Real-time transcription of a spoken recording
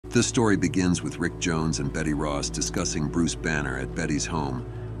This story begins with Rick Jones and Betty Ross discussing Bruce Banner at Betty's home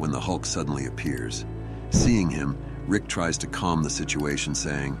when the Hulk suddenly appears. Seeing him, Rick tries to calm the situation,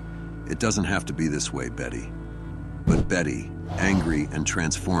 saying, "It doesn't have to be this way, Betty." But Betty, angry and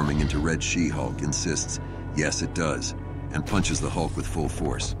transforming into Red She-Hulk, insists, "Yes, it does," and punches the Hulk with full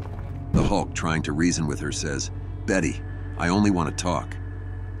force. The Hulk, trying to reason with her, says, "Betty, I only want to talk."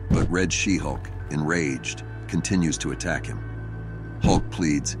 But Red She-Hulk, enraged, continues to attack him. Hulk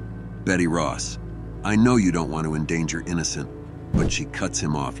pleads, "Betty Ross, I know you don't want to endanger innocent," but she cuts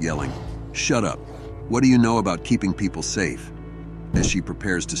him off, yelling, "Shut up! What do you know about keeping people safe?" As she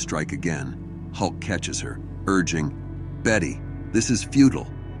prepares to strike again, Hulk catches her, urging, "Betty, this is futile."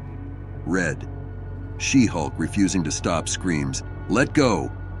 Red She-Hulk, refusing to stop, screams, "Let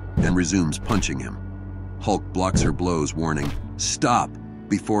go!" and resumes punching him. Hulk blocks her blows, warning, "Stop,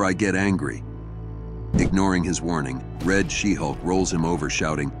 before I get angry." Ignoring his warning, Red She-Hulk rolls him over,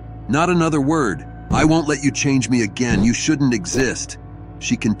 shouting, "Not another word! I won't let you change me again! You shouldn't exist!"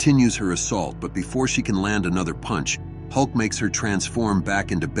 She continues her assault, but before she can land another punch, Hulk makes her transform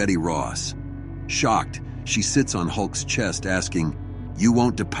back into Betty Ross. Shocked, she sits on Hulk's chest, asking, "You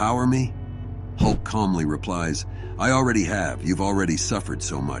won't depower me?" Hulk calmly replies, "I already have. You've already suffered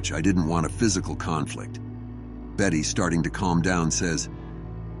so much. I didn't want a physical conflict." Betty, starting to calm down, says,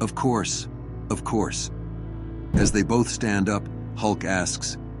 Of course. As they both stand up, Hulk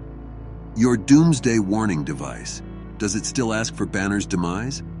asks, "Your doomsday warning device, does it still ask for Banner's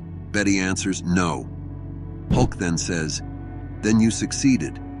demise?" Betty answers, "No." Hulk then says, "Then you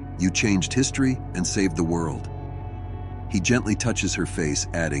succeeded. You changed history and saved the world." He gently touches her face,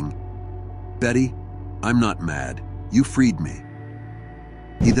 adding, "Betty, I'm not mad. You freed me."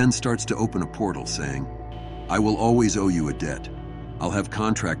 He then starts to open a portal, saying, "I will always owe you a debt. I'll have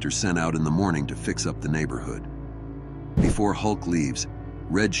contractors sent out in the morning to fix up the neighborhood." Before Hulk leaves,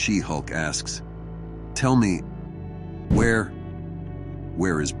 Red She-Hulk asks, "Tell me, where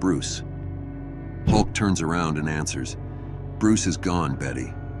is Bruce?" Hulk turns around and answers, "Bruce is gone,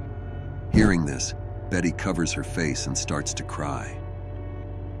 Betty." Hearing this, Betty covers her face and starts to cry.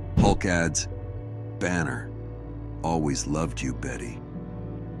 Hulk adds, "Banner always loved you, Betty.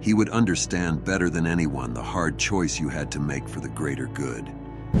 He would understand better than anyone the hard choice you had to make for the greater good."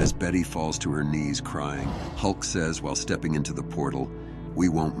 As Betty falls to her knees crying, Hulk says while stepping into the portal, "We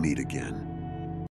won't meet again.